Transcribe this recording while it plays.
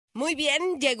Muy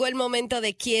bien, llegó el momento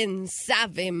de quién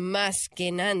sabe más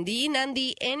que Nandi.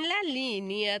 Nandi, en la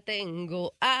línea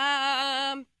tengo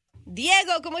a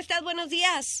Diego. ¿Cómo estás? Buenos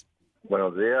días.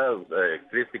 Buenos días,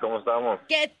 Cristi, ¿cómo estamos?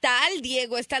 ¿Qué tal,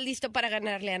 Diego? ¿Estás listo para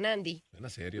ganarle a Nandi? En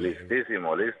serio.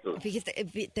 Listísimo, listo.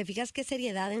 ¿Te fijas qué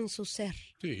seriedad en su ser?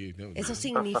 Sí. No. Eso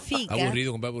significa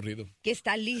Aburrido, compa, aburrido. que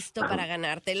está listo para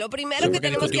ganarte. Lo primero que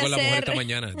tenemos que discutí con la mujer hacer... esta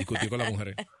mañana, discutí con la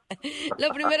mujer. Lo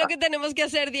primero que tenemos que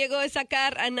hacer, Diego, es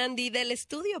sacar a Nandi del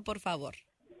estudio, por favor.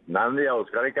 Nandi, a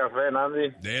buscar el café, Nandi.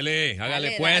 Dele,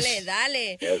 hágale Dale, pues.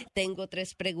 Dale. Tengo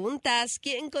 3 preguntas.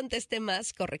 Quien conteste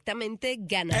más correctamente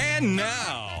gana. And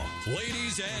now,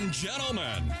 ladies and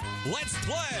gentlemen, let's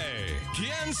play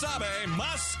 ¿Quién sabe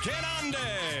más que Nandi?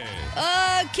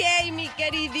 Ok, mi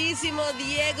queridísimo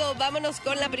Diego, vámonos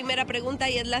con la primera pregunta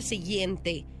y es la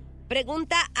siguiente.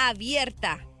 Pregunta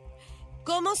abierta.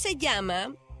 ¿Cómo se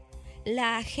llama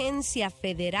la agencia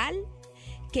federal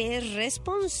que es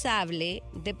responsable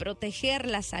de proteger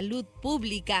la salud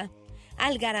pública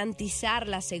al garantizar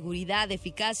la seguridad,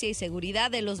 eficacia y seguridad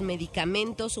de los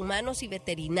medicamentos humanos y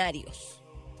veterinarios?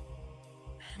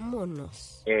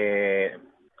 Vámonos. ¿Es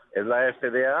la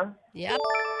FDA? Ya.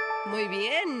 Muy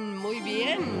bien, muy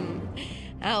bien.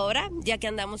 Ahora, ya que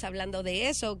andamos hablando de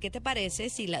eso, ¿qué te parece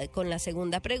si con la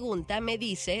segunda pregunta me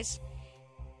dices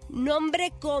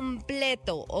nombre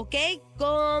completo, ¿ok?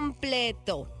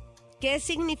 Completo. ¿Qué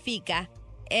significa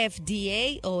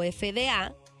FDA o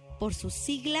FDA por sus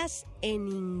siglas en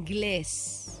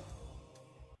inglés?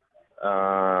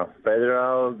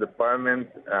 Federal Department...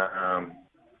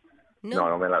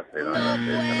 No me la sé.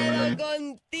 No puedo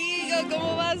contigo,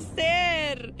 ¿cómo va a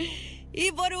ser?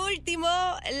 Y por último,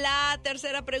 la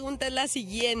tercera pregunta es la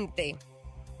siguiente.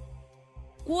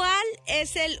 ¿Cuál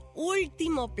es el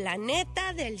último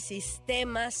planeta del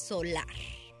sistema solar?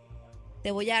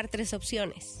 Te voy a dar 3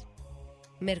 opciones.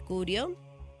 Mercurio,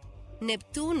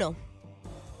 Neptuno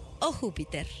o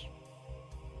Júpiter.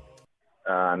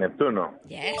 Neptuno.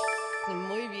 Yes,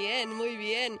 muy bien, muy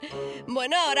bien.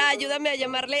 Bueno, ahora ayúdame a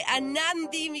llamarle a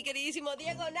Nandi, mi queridísimo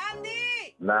Diego.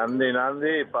 ¡Nandi!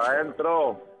 Nandi, para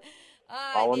adentro.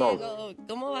 Ay, Vámonos. Diego,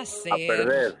 ¿cómo va a ser? A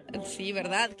perder. Sí,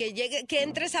 ¿verdad? Que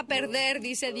entres a perder,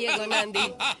 dice Diego, Nandi.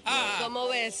 ¿Cómo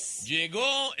ves?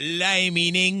 Llegó la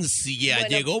eminencia, Bueno.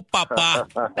 llegó papá.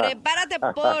 Prepárate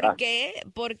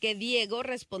porque Diego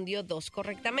respondió 2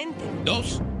 correctamente.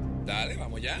 2. Dale,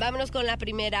 vamos ya. Vámonos con la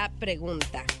primera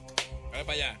pregunta. Dale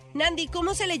para allá. Nandi,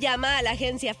 ¿cómo se le llama a la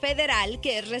agencia federal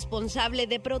que es responsable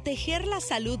de proteger la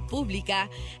salud pública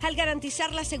al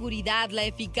garantizar la seguridad, la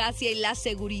eficacia y la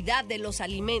seguridad de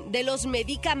los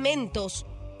medicamentos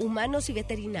humanos y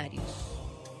veterinarios?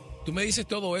 Tú me dices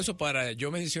todo eso para yo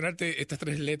mencionarte estas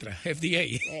 3 letras, FDA.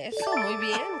 Eso, muy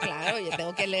bien, claro, yo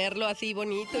tengo que leerlo así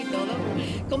bonito y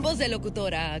todo. Con voz de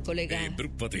locutora, colega.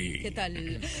 ¿Qué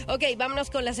tal? Ok, vámonos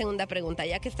con la segunda pregunta.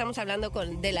 Ya que estamos hablando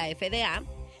de la FDA,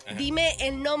 dime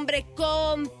el nombre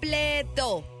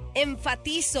completo.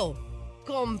 Enfatizo,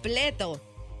 completo.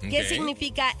 ¿Qué Ok.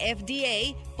 significa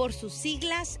FDA por sus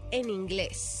siglas en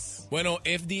inglés? Bueno,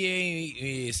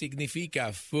 FDA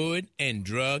significa Food and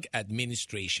Drug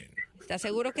Administration. ¿Estás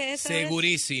seguro que eso es?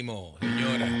 Segurísimo,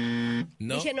 señora.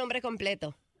 ¿No? Dice nombre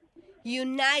completo.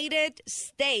 United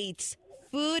States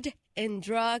Food and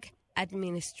Drug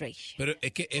Administration. Pero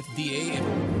es que FDA...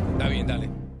 Está bien, dale.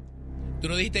 Tú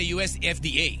no dijiste US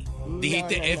FDA.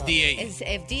 Dijiste No. FDA. Es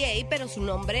FDA, pero su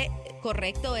nombre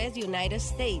correcto es United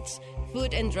States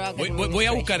Food and Drug Administration. Voy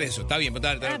a buscar eso. Está bien,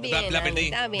 dale, Está bien, la perdí.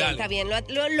 Está bien, Dale. está bien.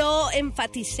 Lo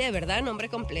enfaticé, ¿verdad? Nombre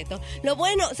completo. Lo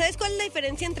bueno, ¿sabes cuál es la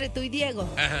diferencia entre tú y Diego?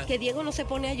 Ajá. Que Diego no se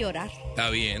pone a llorar. Está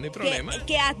bien, no hay problema.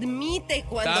 Que admite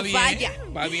cuando Está bien, falla.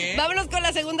 va bien. Vámonos con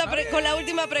con la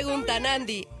última pregunta,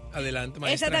 Nandi. Adelante,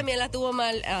 maestra. Esa también la tuvo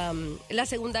mal, la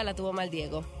segunda la tuvo mal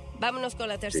Diego. Vámonos con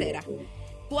la tercera.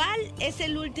 ¿Cuál es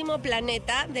el último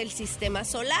planeta del sistema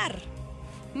solar?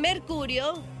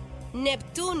 ¿Mercurio,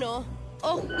 Neptuno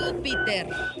o Júpiter?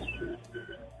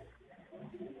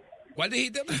 ¿Cuál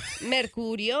dijiste?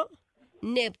 ¿Mercurio,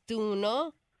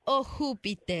 Neptuno o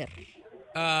Júpiter?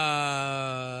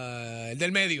 El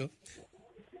del medio.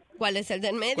 ¿Cuál es el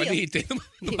del medio? ¿Cuál dijiste?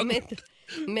 Dime tú.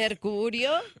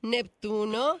 Mercurio,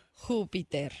 Neptuno,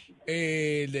 Júpiter.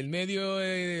 El del medio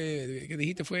que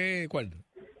dijiste fue ¿cuál?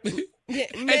 Mercurio.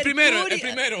 El primero. ¿El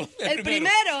primero?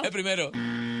 El primero.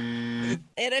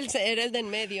 Era el del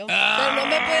medio. Ah. Pero no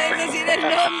me puedes decir el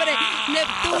nombre.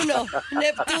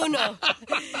 Neptuno.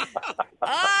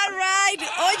 All right.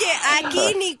 Oye,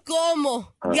 aquí ni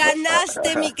cómo.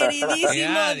 Ganaste, mi queridísimo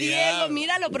Ya, Diego. diablo.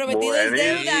 Mira, lo prometido es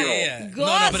deuda.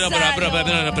 No, pero,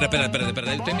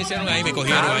 espera. Ustedes me hicieron ahí, me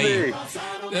cogieron ahí.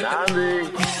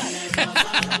 Nandi.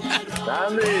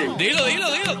 Nandi. Dilo,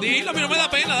 a mí no me da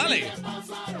pena, dale.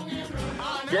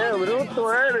 Qué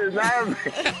bruto eres, Nandi.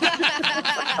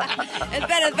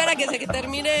 Espera, que se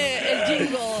termine el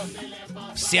jingle.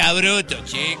 Sea bruto,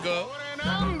 chico.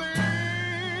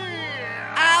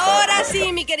 Ahora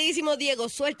sí, mi queridísimo Diego,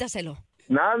 suéltaselo.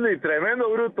 Nandi, tremendo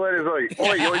bruto eres hoy.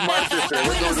 Hoy martes,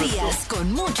 tremendo Buenos bruto. días,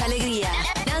 con mucha alegría.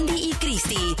 Andy y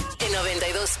Cristi, en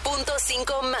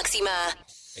 92.5 máxima.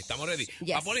 Estamos ready.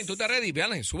 Yes. Apolín, ¿tú estás ready?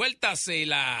 Vean,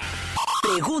 suéltasela.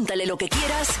 Pregúntale lo que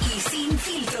quieras y sin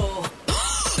filtro.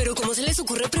 ¿Pero cómo se les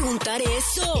ocurre preguntar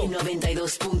eso? En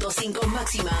 92.5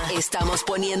 máxima estamos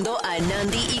poniendo a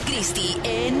Nandy y Cristi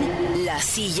en La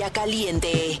Silla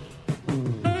Caliente.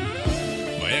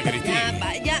 Vaya,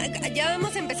 Cristina. Ya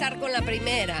vamos a empezar con la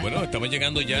primera. Bueno, estamos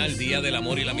llegando ya al Día del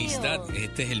Amor y la Amistad.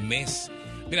 Este es el mes.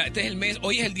 Mira, este es el mes.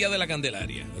 Hoy es el Día de la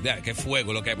Candelaria. ¿Verdad? Qué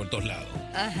fuego lo que hay por todos lados.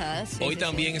 Ajá, sí. Hoy sí,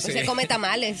 también sí. Se come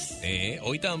tamales.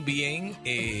 Hoy también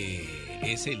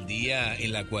es el día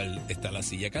en la cual está la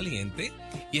silla caliente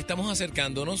y estamos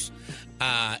acercándonos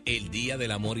a el Día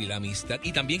del Amor y la Amistad.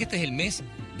 Y también este es el mes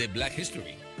de Black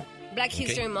History. Black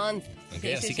History Month. Ok,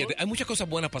 Sí, así sí, que sí. hay muchas cosas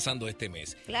buenas pasando este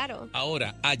mes. Claro.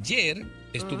 Ahora, ayer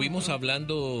estuvimos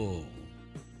hablando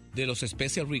de los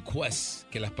special requests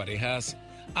que las parejas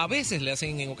a veces le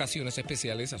hacen en ocasiones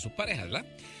especiales a sus parejas, ¿verdad?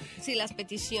 Sí, las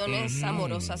peticiones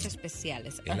amorosas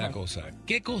especiales. Es la Ajá. cosa.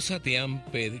 ¿Qué cosa te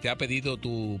ha pedido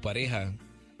tu pareja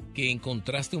que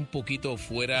encontraste un poquito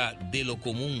fuera de lo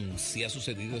común? Si ha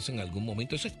sucedido eso en algún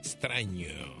momento. Eso es extraño.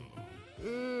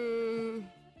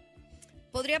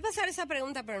 Podría pasar esa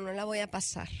pregunta, pero no la voy a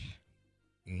pasar.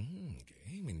 Ok,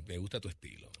 me gusta tu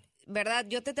estilo. ¿Verdad?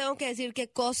 Yo te tengo que decir qué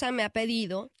cosa me ha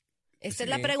pedido. Esta es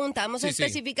la Sí. pregunta. Vamos a Sí, sí.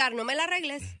 especificar. No me la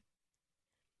arregles.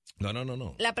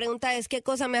 No. La pregunta es qué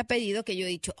cosa me ha pedido que yo he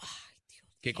dicho, ay, Dios.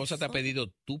 ¿Qué cosa te ha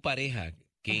pedido tu pareja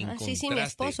que Ajá, encontraste sí, mi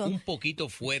esposo. un poquito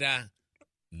fuera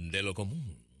de lo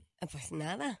común? Pues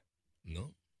nada,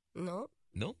 ¿No? ¿no?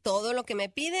 ¿No? Todo lo que me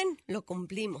piden, lo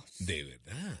cumplimos. De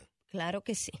verdad. Claro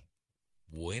que sí.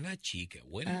 Buena chica,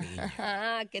 buena niña.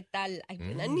 Ajá, ¿qué tal? Ay,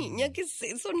 buena niña, ¿qué es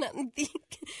eso, Nandy?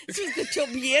 Se escuchó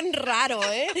bien raro,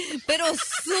 ¿eh? Pero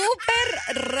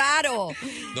súper raro.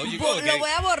 No, yo Lo creo que- voy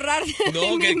a borrar. de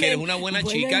No, mi que eres mente. una buena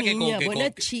Buena chica niña, buena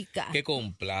que, chica. que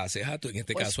complaces a tu, en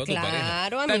este Pues caso a tu claro, pareja. a O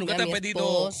sea, mí, nunca a te ha mi pedido,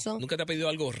 esposo. nunca te ha pedido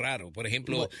algo raro. Por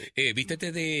ejemplo,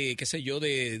 vístete de, qué sé yo,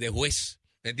 de juez.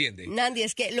 ¿Me entiendes? Nandy,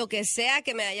 es que lo que sea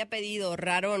que me haya pedido,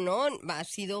 raro o no, ha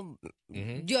sido...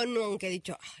 Yo nunca he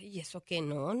dicho, ay, ¿eso qué?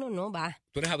 No, va.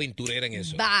 Tú eres aventurera en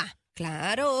eso. Va,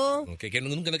 claro. Ok, que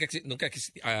nunca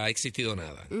ha existido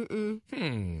nada.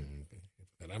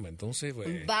 Caramba, entonces,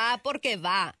 pues, Va porque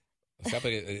va.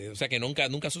 o sea que nunca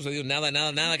ha sucedido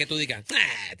nada que tú digas,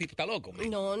 tipo, está loco. man".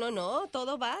 No,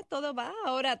 todo va.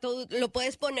 Ahora, tú lo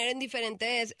puedes poner en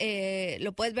diferentes,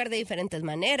 lo puedes ver de diferentes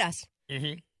maneras.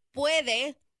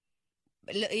 Puede,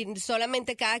 y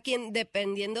solamente cada quien,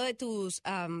 dependiendo de tus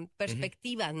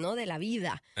perspectivas, ¿no? De la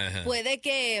vida. Ajá. Puede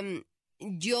que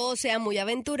yo sea muy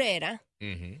aventurera.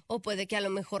 Ujú. O puede que a lo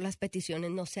mejor las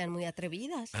peticiones no sean muy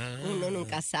atrevidas. Ah. Uno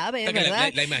nunca sabe, O sea, que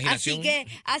 ¿verdad? la imaginación-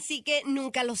 Así que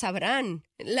nunca lo sabrán.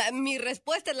 Mi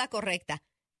respuesta es la correcta.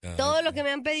 Ah, Todo lo que me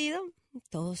han pedido,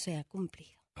 todo se ha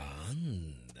cumplido.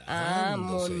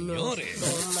 Vámonos. Señores.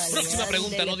 Toma, Próxima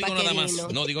pregunta, no ándele, digo nada más. paquerino.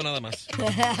 No digo nada más.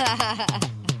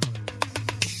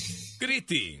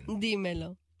 Cristi,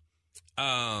 Dímelo.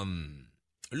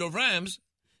 los Rams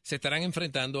se estarán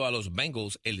enfrentando a los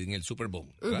Bengals en el Super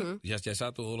Bowl. ¿verdad? Ya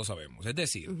todos lo sabemos. Es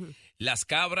decir, las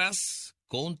cabras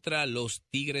contra los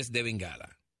tigres de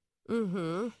Bengala.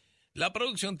 Ujú. La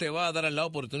producción te va a dar la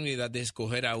oportunidad de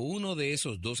escoger a uno de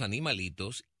esos dos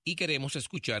animalitos y queremos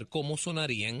escuchar cómo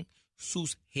sonarían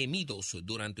sus gemidos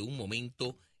durante un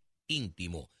momento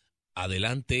íntimo.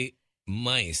 Adelante,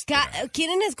 maestra.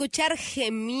 ¿Quieren escuchar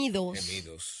gemidos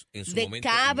Gemidos en su de momento.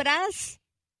 cabras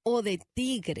o de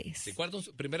tigres?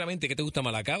 Primeramente, ¿qué te gusta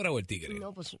más, la cabra o el tigre?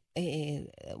 No, pues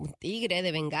un tigre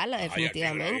de Bengala,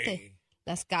 definitivamente. Ay,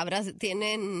 Las cabras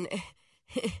tienen...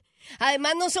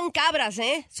 Además no son cabras,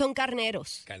 ¿eh? Son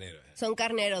carneros. Canero. Son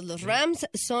carneros. Los Rams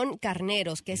son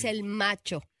carneros, que es el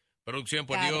macho. Producción,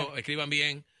 por Cabra. Dios, escriban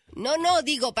bien. No,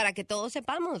 digo, para que todos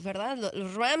sepamos, ¿verdad?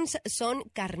 Los Rams son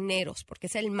carneros, porque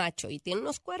es el macho y tienen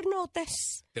unos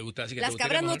cuernotes. ¿Te gusta? Así que Las te gustaría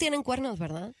cabras no mejor tienen cuernos,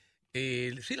 ¿verdad?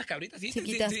 Sí, las cabritas, sí.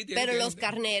 Chiquitas. Sí, pero los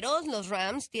carneros, los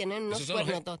rams, tienen unos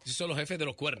cuernos. Esos son los jefes de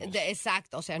los cuernos.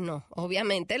 Exacto, o sea, no.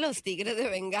 Obviamente los tigres de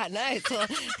Bengala, eso,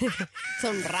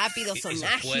 son rápidos, son Son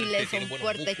ágiles,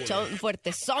 fuertes, son son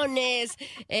fuertezones.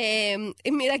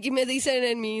 Y mira, aquí me dicen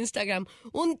en mi Instagram,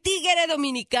 un tigre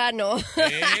dominicano.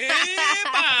 ¡Epa!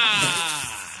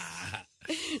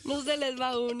 No se les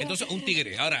va uno. Entonces, un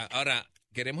tigre. Ahora,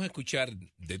 queremos escuchar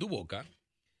de tu boca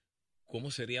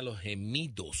cómo serían los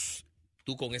gemidos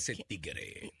tú con ese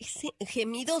tigre. Sí,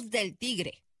 gemidos del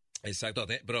tigre. Exacto,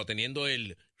 pero teniendo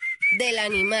el... Del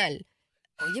animal.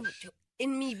 Oye,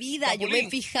 en mi vida yo me he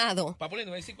fijado. Papulín,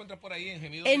 a ver si encuentras por ahí en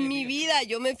gemidos. En mi vida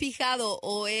yo me he fijado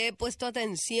o he puesto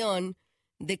atención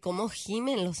de cómo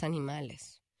gimen los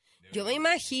animales. Yo me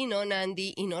imagino,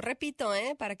 Nandi, y no repito,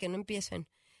 para que no empiecen,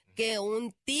 que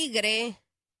un tigre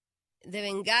de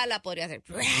Bengala podría hacer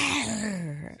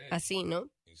así, ¿no?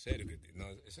 En serio, no,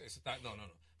 eso está, no.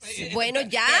 Bueno,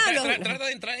 ya. Trata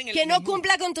de entrar en el... Que no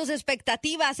cumpla con tus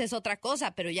expectativas es otra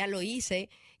cosa, pero ya lo hice.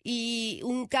 Y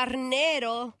un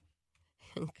carnero.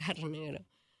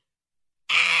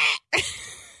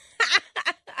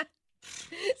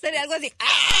 Sería algo así.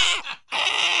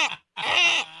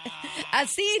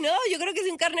 Así, ¿no? Yo creo que si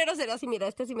un carnero será así. Mira,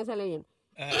 este sí me sale bien.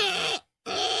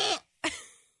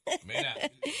 Mira.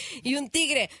 Y un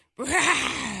tigre.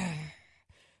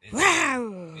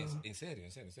 En serio.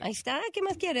 Ahí está, ¿qué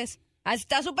más quieres?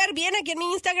 Está súper bien, aquí en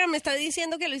mi Instagram me está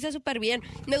diciendo que lo hice súper bien.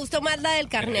 Me gustó más la del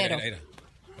carnero. Mira.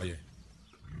 Oye.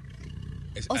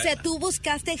 O sea, tú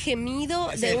buscaste gemido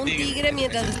de un tigre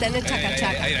mientras está en el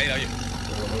chacachaca. Mira, oye.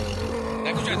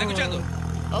 ¿Está escuchando?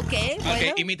 Ok,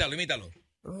 bueno. Ok, imítalo.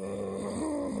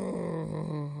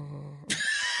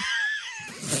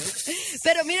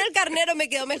 Pero mira, el carnero me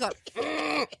quedó mejor.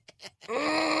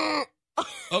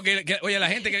 Ok, oye, la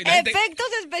gente... Efectos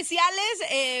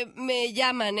especiales me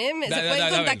llaman, se pueden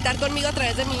contactar conmigo a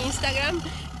través de mi Instagram.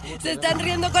 Se están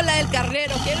riendo con la del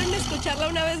carnero. ¿Quieren escucharla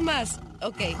una vez más?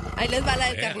 Ok, ahí les va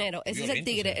la del carnero. Ese es el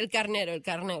tigre, el carnero.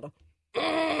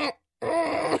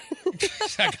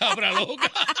 Esa cabra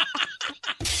loca.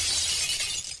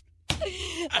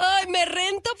 Ay, me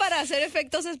rento para hacer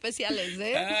efectos especiales,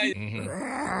 Ay.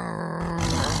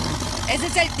 Ese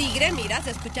es el tigre, mira,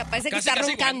 se escucha, parece que está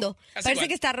roncando. Igual.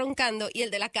 Que está roncando. Y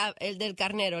el del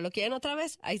carnero, ¿lo quieren otra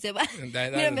vez? Ahí se va.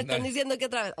 Mira, me están diciendo que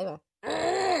otra vez. Ahí va.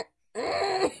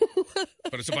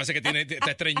 Pero eso parece que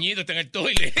está estreñido, está en el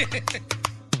toilet.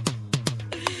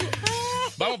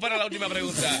 Vamos para la última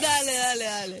pregunta.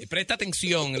 Dale. Presta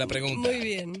atención a la pregunta. Muy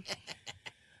bien.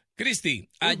 Cristi,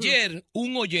 ayer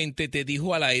un oyente te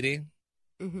dijo al aire,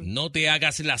 no te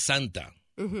hagas la santa.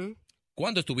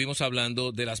 Cuando estuvimos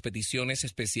hablando de las peticiones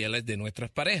especiales de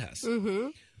nuestras parejas.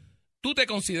 ¿Tú te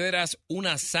consideras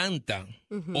una santa,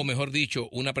 o mejor dicho,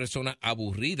 una persona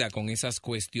aburrida con esas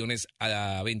cuestiones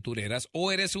aventureras,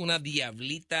 o eres una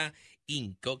diablita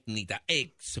incógnita?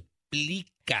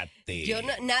 Explícate.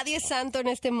 Nadie es santo en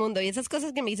este mundo, y esas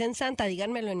cosas que me dicen santa,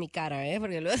 díganmelo en mi cara,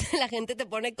 porque luego la gente te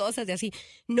pone cosas de así.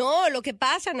 No, lo que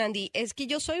pasa, Nandi, es que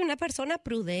yo soy una persona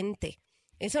prudente.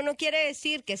 Eso no quiere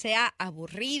decir que sea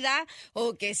aburrida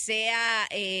o que sea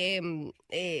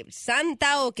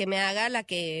santa o que me haga la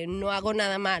que no hago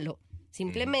nada malo.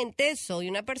 Simplemente soy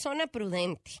una persona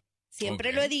prudente.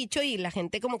 Siempre lo he dicho y la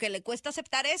gente como que le cuesta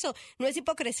aceptar eso. No es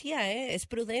hipocresía, es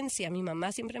prudencia. Mi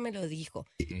mamá siempre me lo dijo.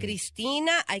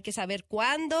 Cristina, hay que saber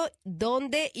cuándo,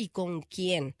 dónde y con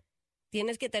quién.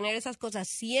 Tienes que tener esas cosas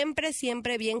siempre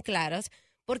bien claras,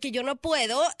 porque yo no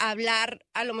puedo hablar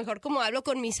a lo mejor como hablo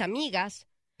con mis amigas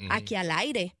aquí al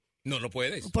aire. No lo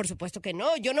puedes. Por supuesto que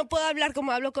no. Yo no puedo hablar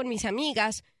como hablo con mis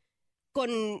amigas,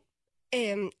 con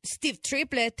Steve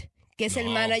Triplett, que es el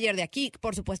manager de aquí.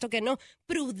 Por supuesto que no.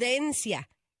 Prudencia.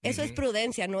 Eso es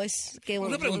prudencia, no es que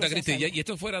una pregunta, Cristi, y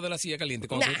esto fuera de la silla caliente.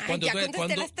 Cuando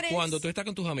tú estás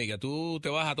con tus amigas, tú te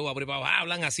vas a tu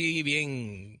hablan así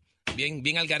bien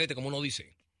al garete, como uno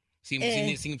dice,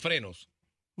 sin frenos.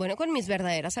 Bueno, con mis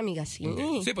verdaderas amigas, sí.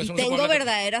 Sí, pues y tengo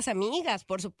verdaderas amigas,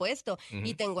 por supuesto.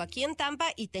 Y tengo aquí en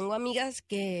Tampa y tengo amigas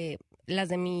que, las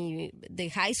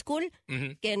de high school,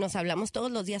 que nos hablamos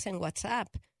todos los días en WhatsApp.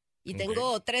 Y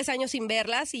tengo 3 años sin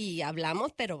verlas y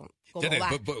hablamos, pero ¿cómo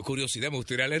va? Por curiosidad, me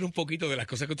gustaría leer un poquito de las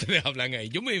cosas que ustedes hablan ahí.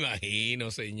 Yo me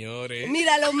imagino, señores.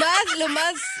 Mira, lo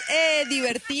más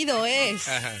divertido es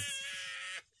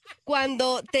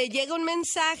cuando te llega un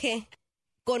mensaje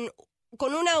con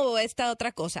una o esta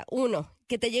otra cosa. Uno,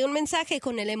 que te llega un mensaje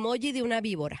con el emoji de una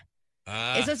víbora.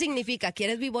 Eso significa,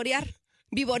 ¿quieres vivorear?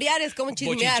 Vivorear es como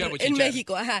chismear en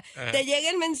México. Te llega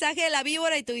el mensaje de la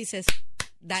víbora y tú dices,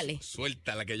 Dale.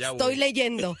 Suéltala que ya voy. Estoy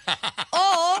leyendo.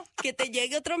 O que te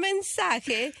llegue otro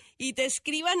mensaje y te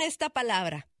escriban esta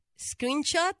palabra.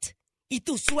 Screenshot. Y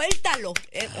tú suéltalo,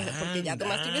 porque ya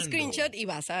tomaste un screenshot y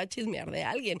vas a chismear de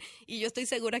alguien. Y yo estoy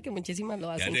segura que muchísimas lo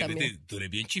hacen también. Tú eres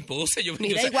bien chismosa.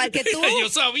 Mira, igual que tú. Yo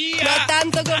sabía. No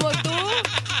tanto como tú.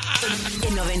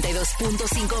 En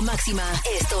 92.5 máxima,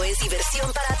 esto es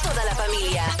diversión para toda la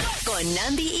familia. Con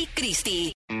Nandi y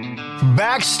Christy.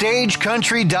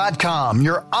 BackstageCountry.com,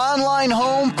 your online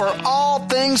home for all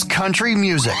things country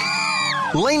music.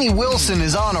 Lainey Wilson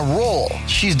is on a roll.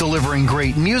 She's delivering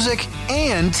great music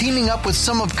and teaming up with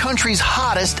some of country's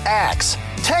hottest acts.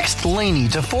 Text Lainey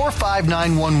to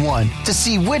 45911 to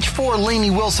see which 4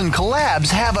 Lainey Wilson collabs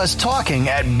have us talking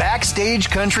at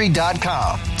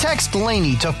BackstageCountry.com. Text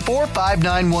Lainey to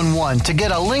 45911 to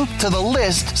get a link to the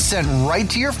list sent right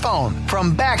to your phone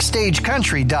from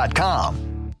BackstageCountry.com.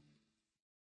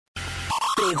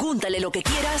 Pregúntale lo que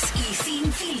quieras y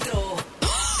sin filtro.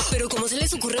 Pero ¿cómo se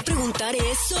les ocurre preguntar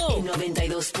eso? En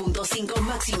 92.5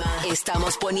 máxima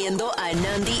estamos poniendo a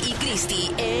Nandi y Christy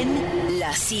en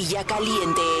La Silla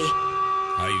Caliente.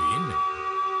 Ahí viene.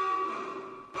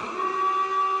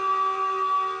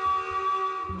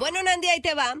 Bueno, Nandi, ahí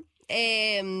te va.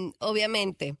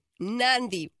 Obviamente,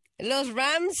 Nandi, los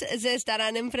Rams se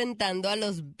estarán enfrentando a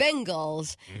los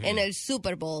Bengals en el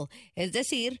Super Bowl. Es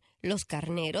decir, los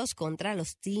carneros contra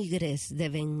los Tigres de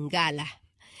Bengala.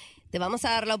 Te vamos a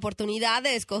dar la oportunidad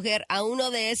de escoger a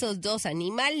uno de esos 2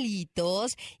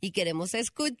 animalitos y queremos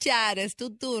escuchar, es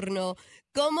tu turno,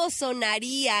 cómo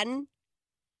sonarían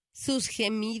sus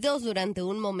gemidos durante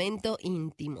un momento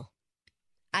íntimo.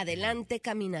 Adelante,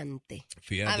 caminante.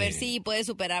 Fíjate. A ver si puedes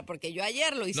superar, porque yo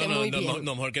ayer lo hice muy bien.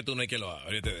 No, mejor que tú no hay que lo haga.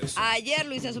 Olvídate de eso. Ayer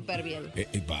lo hice súper bien.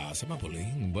 Pasa,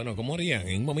 Mapolín. Bueno, ¿cómo harían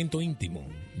en un momento íntimo?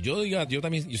 Yo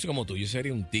también, yo soy como tú, yo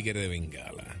sería un tigre de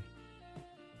Bengala.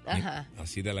 Ajá.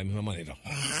 Así de la misma manera.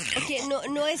 Porque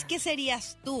no es que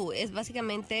serías tú, es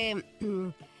básicamente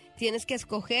tienes que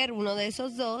escoger uno de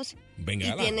esos 2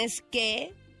 Bengala. y tienes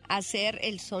que hacer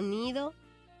el sonido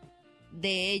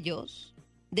de ellos,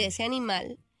 de ese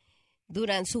animal,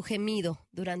 durante su gemido,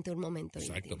 durante un momento.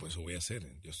 Exacto, íntimo. pues eso voy a hacer.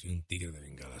 Yo soy un tigre de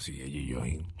Bengala, así, ella y yo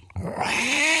ahí.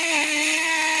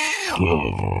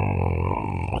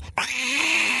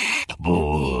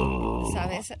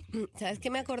 ¿Sabes qué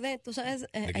me acordé? Tú sabes,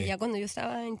 allá cuando yo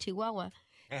estaba en Chihuahua,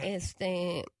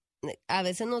 a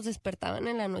veces nos despertaban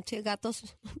en la noche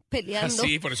gatos peleando.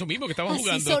 Sí, por eso mismo que estaban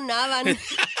jugando. Así sonaban.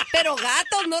 Pero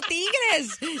gatos, no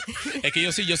tigres. Es que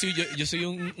yo soy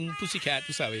un pussycat,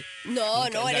 tú sabes. No,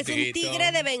 Un eres un gatito.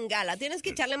 tigre de Bengala. Tienes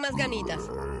que echarle más ganitas.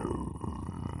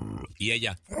 Y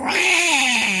ella.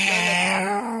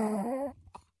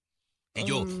 Y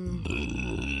yo.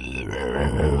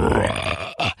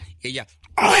 Y ella.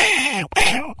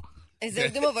 Ese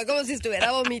último fue como si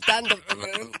estuviera vomitando.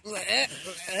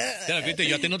 Claro, Cristo,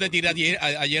 yo a ti no te tiré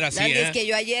ayer así, Nandi, es que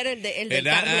yo ayer el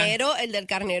del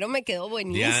carnero me quedó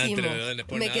buenísimo.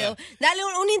 Me quedó. Dale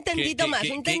un intentito más,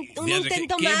 un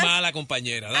intento qué más. Qué mala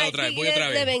compañera. Dale otra vez, voy otra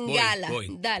vez. De Bengala. Voy.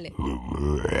 Dale.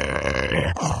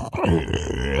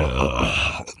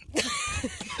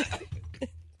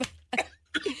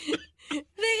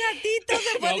 De gatito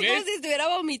se fue así como si estuviera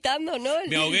vomitando, ¿no?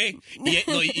 Me ahogué.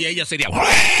 Y ella sería.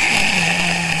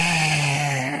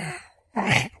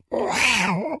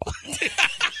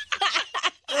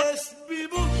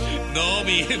 No,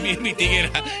 mi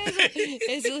tigra.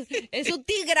 Es su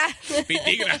tigra. Mi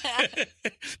tigra.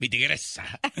 Mi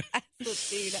tigresa. Su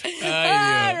tigra.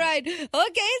 Ay, All right.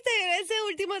 Ok, ese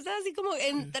último está así como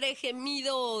entre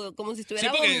gemido, como si estuviera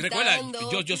Sí, porque vomitando.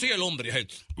 recuerda, yo soy el hombre.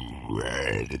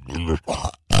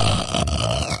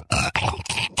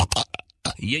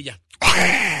 Y ella.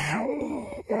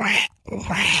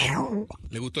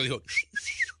 Le gustó, dijo.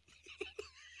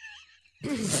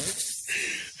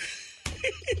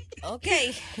 Ok.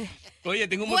 Oye,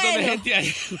 tengo un montón de gente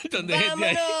ahí.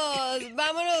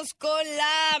 Vámonos con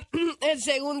la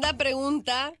segunda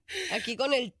pregunta. Aquí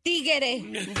con el tigre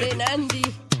de Nandi.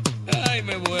 Ay,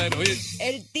 me muero. Oye,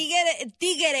 El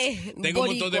tigre tengo un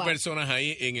montón de boricua. personas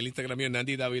ahí en el Instagram mío,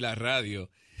 Nandi Dávila Radio,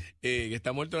 que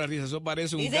está muerto de la risa. Eso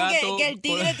parece un Dicen gato. que el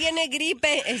tigre tiene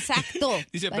gripe, exacto.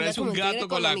 Dice, Anda parece como un el tigre gato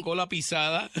con con la Omic- cola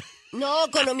pisada.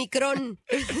 No, con Omicron.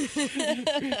 No,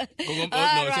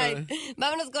 All eso- right.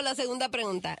 Vámonos con la segunda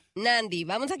pregunta. Nandi,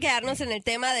 vamos a quedarnos en el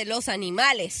tema de los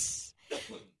animales.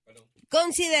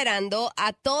 Considerando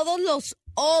a todos los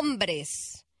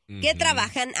hombres que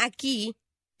trabajan aquí,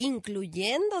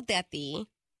 incluyéndote a ti,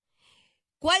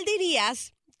 ¿cuál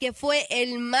dirías que fue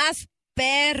el más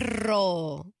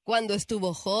perro cuando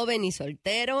estuvo joven y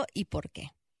soltero y por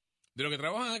qué? De los que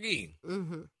trabajan aquí.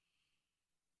 Ujú.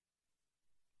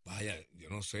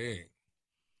 no sé.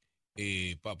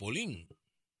 Papolín.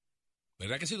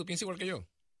 ¿Verdad que sí? ¿Tú piensas igual que yo?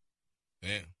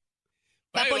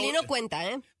 Papolín no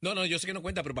cuenta, ¿eh? No, yo sé que no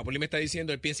cuenta, pero Papolín me está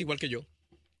diciendo, él piensa igual que yo.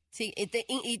 Sí,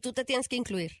 y tú te tienes que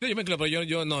incluir. Yo me incluyo, pero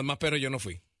yo no, el más perro yo no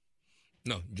fui.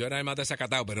 No, yo era el más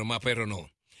desacatado, pero el más perro no.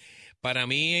 Para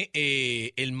mí,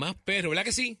 el más perro, ¿verdad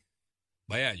que sí?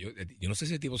 Vaya, yo no sé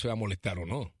si el tipo se va a molestar o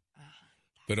no.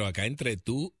 Pero acá entre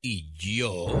tú y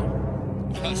yo...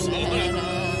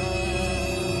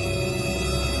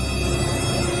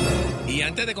 Y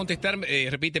antes de contestar,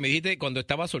 repite, me dijiste cuando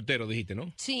estaba soltero, dijiste,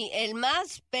 ¿no? Sí, el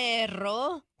más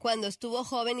perro cuando estuvo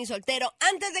joven y soltero.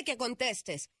 Antes de que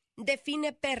contestes,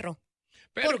 define perro.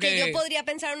 Porque yo podría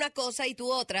pensar una cosa y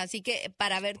tú otra, así que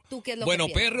para ver tú qué es lo que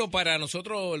piensas. Perro para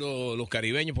nosotros los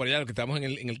caribeños, por allá, los que estamos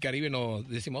en el Caribe, nos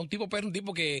decimos un tipo perro, un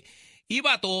tipo que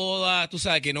iba a todas, tú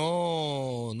sabes, que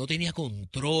no tenía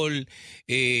control,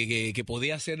 que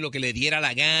podía hacer lo que le diera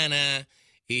la gana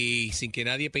y sin que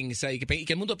nadie pensara, y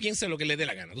que el mundo piense lo que le dé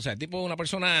la gana. Tú sabes, tipo una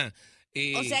persona...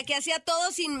 o sea, que hacía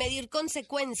todo sin medir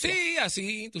consecuencias. Sí,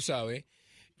 así, tú sabes.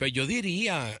 Pero yo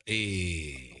diría...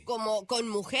 como con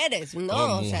mujeres, ¿no?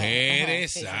 Con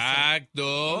mujeres,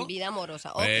 exacto. En vida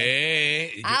amorosa.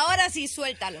 Okay. Ahora sí,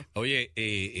 suéltalo. Oye,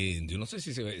 yo no sé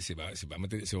si se va a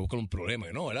meter, se va a buscar un problema,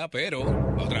 ¿no? ¿Verdad? Pero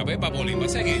otra vez Papolín va a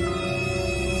seguir.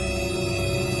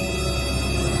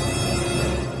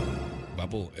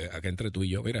 Papu, acá entre tú y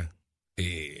yo, mira.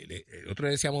 Nosotros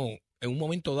le decíamos, en un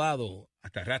momento dado,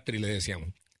 hasta rastri le decíamos.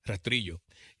 Rastrillo.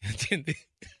 ¿Entiendes?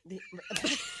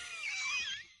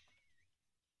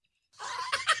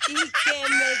 Y que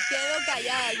me quedo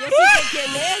callada. Yo sé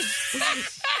quién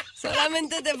es.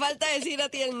 Solamente te falta decir a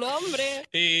ti el nombre.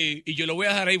 Y yo lo voy a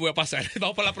dejar ahí, voy a pasar.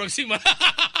 Vamos para la próxima.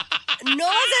 No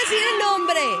vas a decir el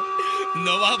nombre.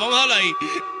 No, vamos a dejarlo ahí.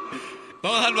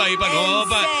 Vamos a dejarlo ahí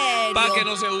para que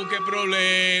no se busque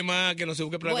problema,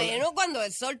 Bueno, cuando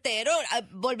es soltero,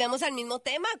 volvemos al mismo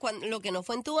tema. Lo que no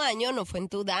fue en tu año, no fue en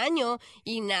tu daño.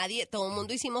 Y todo el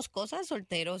mundo hicimos cosas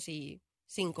solteros y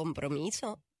sin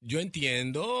compromiso. Yo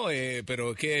entiendo,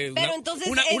 pero es que entonces,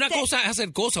 una cosa es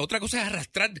hacer cosas, otra cosa es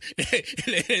arrastrar.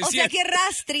 O sea que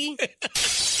Rastri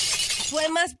fue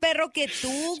más perro que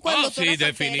tú cuando tú eras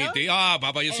definitivamente.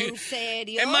 Papá, yo sí. ¿En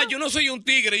serio? Es más, yo no soy un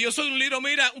tigre, yo soy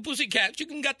un pussycat,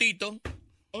 un gatito.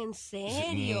 ¿En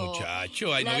serio?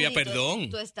 Muchacho, ahí no había perdón.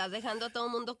 Tú estás dejando a todo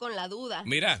el mundo con la duda.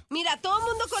 Mira, todo el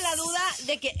mundo con la duda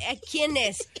de que quién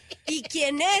es. Y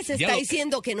quién es está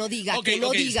diciendo que no diga, que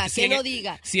no diga.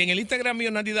 Si en el Instagram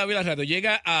mío, Nandy Dávila Radio,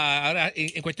 llega ahora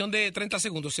en cuestión de 30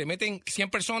 segundos, se meten 100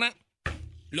 personas,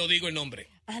 lo digo el nombre.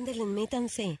 Ándale,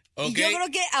 métanse. Okay. Y yo creo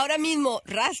que ahora mismo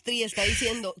Rastri está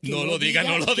diciendo que no lo diga.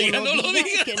 Que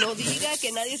no diga,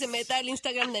 que nadie se meta al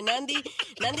Instagram de Nandy.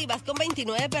 Nandy, vas con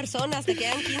 29 personas, te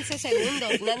quedan 15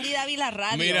 segundos. Nandy Dávila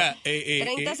Radio. Mira,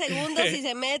 30 segundos, si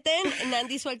se meten,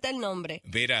 Nandy suelta el nombre.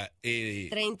 Mira,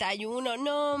 31,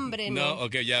 nombre, no. No,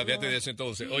 ok, ya, fíjate de eso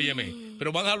entonces. Óyeme,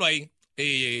 pero vamos a dejarlo ahí.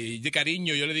 De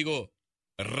cariño, yo le digo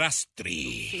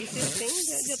Rastri. Sí,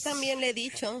 yo también le he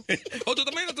dicho. ¿Tú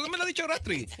también le has dicho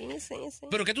Rastri? Sí.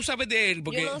 ¿Pero qué tú sabes de él?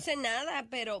 Porque... Yo no sé nada,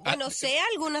 pero bueno, sé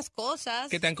algunas cosas.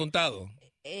 ¿Qué te han contado?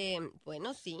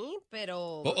 Bueno, sí,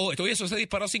 pero... Eso se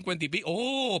disparó 50 y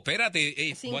pico.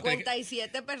 Espérate.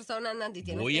 57 personas, Nandy,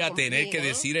 tienes voy a tener que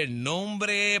decir el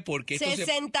nombre porque esto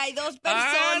 62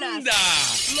 personas. ¡Anda!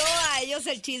 No, a ellos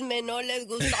el chisme no les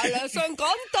gusta, les encantó.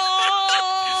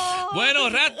 Bueno,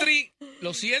 Rastri,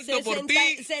 lo siento por ti.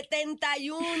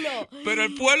 71. Pero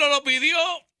el pueblo lo pidió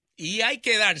y hay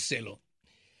que dárselo.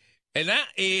 ¿Verdad?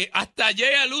 Hasta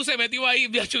Jay Alú se metió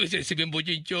ahí. Es bien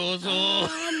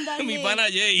bochinchoso. Mi pana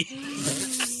Jay.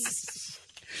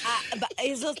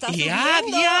 Eso está subiendo.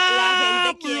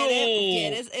 La gente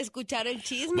quiere escuchar el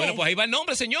chisme. Bueno, pues ahí va el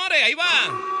nombre, señores. Ahí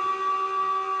va.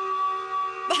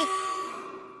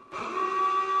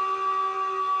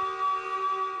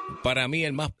 Para mí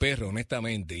el más perro,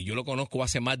 honestamente, y yo lo conozco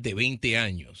hace más de 20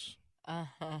 años.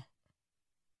 Ajá.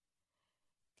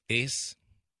 Es...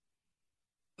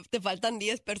 Te faltan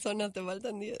 10 personas, te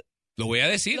faltan 10. Lo voy a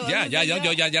decir, ya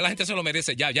la gente se lo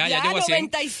merece, ya llegó a 100.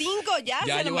 95, ya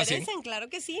se lo merecen, claro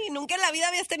que sí. Nunca en la vida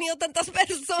habías tenido tantas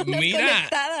personas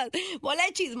conectadas. Bola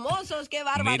de chismosos, qué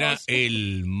bárbaros. Mira,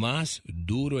 el más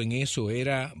duro en eso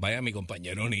era, vaya, mi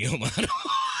compañero Nio, mano.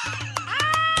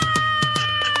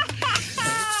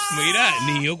 Mira,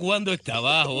 Nio cuando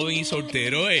estaba joven y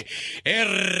soltero,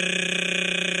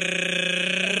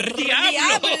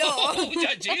 ¡Diablo!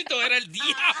 Muchachito, era el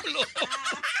diablo.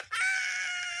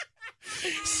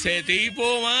 Ese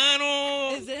tipo,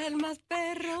 mano. Ese es el más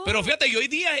perro. Pero fíjate, y hoy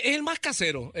día es el más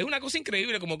casero. Es una cosa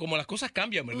increíble como las cosas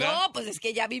cambian, ¿verdad? No, pues es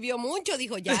que ya vivió mucho.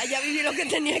 Dijo, ya viví lo que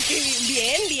tenía que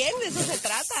vivir. Bien, de eso se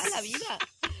trata la vida.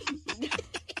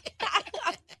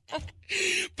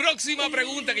 Próxima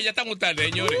pregunta, que ya estamos tarde,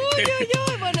 señores. Uy.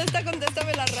 Bueno, esta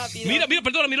contéstamela rápido. Mira,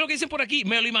 perdona, mira lo que dicen por aquí.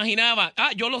 Me lo imaginaba.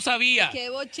 Yo lo sabía. Qué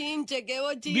bochinche.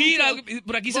 Mira,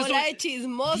 por aquí bola de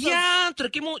chismosos. Diantre,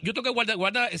 yo tengo que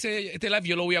guardar este live,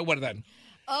 yo lo voy a guardar.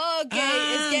 Ok,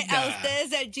 es que a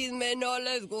ustedes el chisme no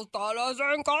les gustó, les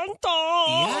encantó.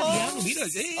 Mira,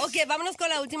 Ok, vámonos con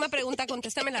la última pregunta,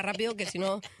 contéstamela rápido, que si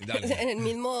no, Dale. el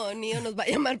mismo Nido nos va a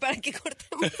llamar para que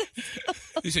cortemos.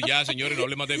 Dice, ya, señores, no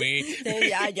hable más de mí. Sí,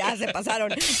 ya, se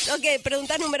pasaron. Ok,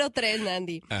 pregunta número 3,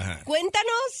 Nandi. Ajá.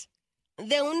 Cuéntanos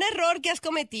de un error que has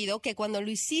cometido que cuando lo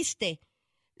hiciste,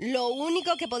 lo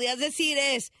único que podías decir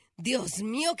es, Dios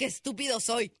mío, qué estúpido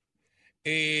soy.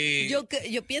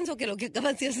 Yo pienso que lo que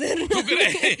acabas de hacer. ¿Tú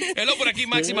crees? Hello, por aquí,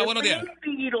 Máxima, buenos días.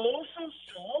 Mentirosos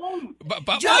son.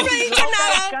 Yo no he dicho No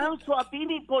nada. te alcanzo a ti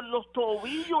ni por los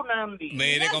tobillos, Nandi.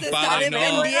 Mire, Se compadre, está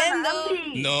no. defendiendo.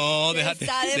 No, Se déjate.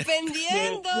 está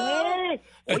defendiendo.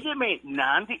 ¿Qué? Óyeme,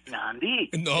 Nandi,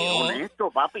 No. sé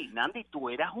honesto, papi. Nandi, tú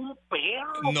eras un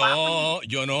perro, No, papi.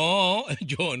 yo no.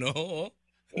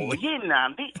 Oye,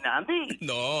 Nandi.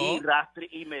 No.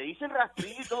 Y me dicen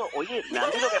rastrillo y todo. Oye,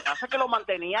 Nandi, lo que pasa es que lo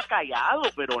mantenía callado,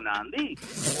 pero Nandi,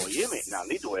 óyeme,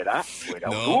 Nandi, tú eras un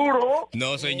duro.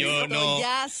 No, señor, Esto no.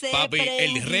 ya se Papi,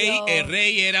 el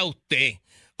rey era usted.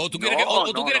 ¿O tú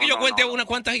quieres que yo cuente unas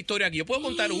cuantas historias aquí? Yo puedo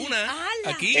contar una ¡Hala!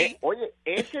 aquí. Oye,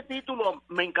 ese título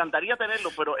me encantaría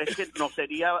tenerlo, pero es que no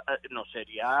sería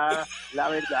la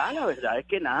verdad. La verdad es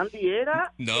que Nandi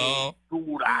era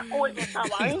duraco en esa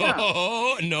vaina.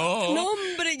 No,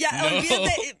 hombre, ya, No.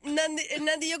 olvídate.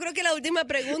 Nandi, yo creo que la última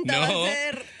pregunta va a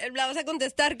ser, la vas a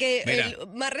contestar, que Mira. el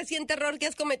más reciente error que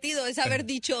has cometido es haber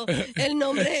dicho el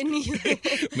nombre de Nido.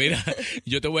 Mira,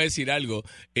 yo te voy a decir algo.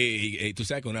 Tú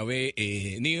sabes que una vez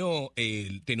Nio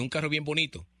tenía un carro bien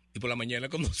bonito. Y por la mañana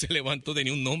cuando se levantó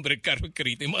tenía un nombre el carro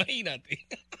escrito. Imagínate.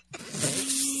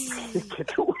 ¿Qué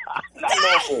tú hablas,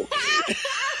 loco?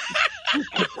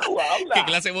 ¿Qué tú hablas? ¿Qué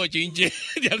clase de bochinche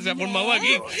ya se ha formado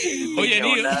aquí? Oye,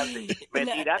 Nio. Nandi, me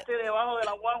tiraste debajo de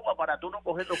la guagua para tú no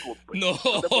coger los culpes. No,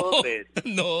 te puedo creer.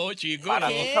 no, chico. Para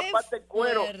No. no zaparte el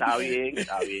cuero. fuerte.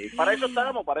 Está bien. Para eso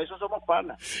estamos, para eso somos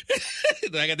panas. Tú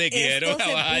sabes que te quiero, Esto se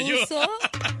caballo. puso,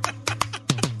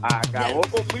 Acabó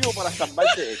conmigo para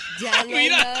salvarte de eso. ya no hay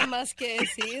Mira. nada más que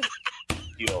decir.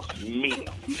 Dios mío.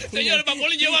 Señor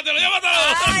Papolín, llévatelo.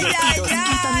 Ay, ay, Dosis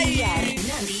ay. familiar.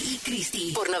 Nandi y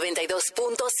Cristi por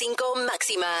 92.5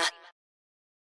 máxima.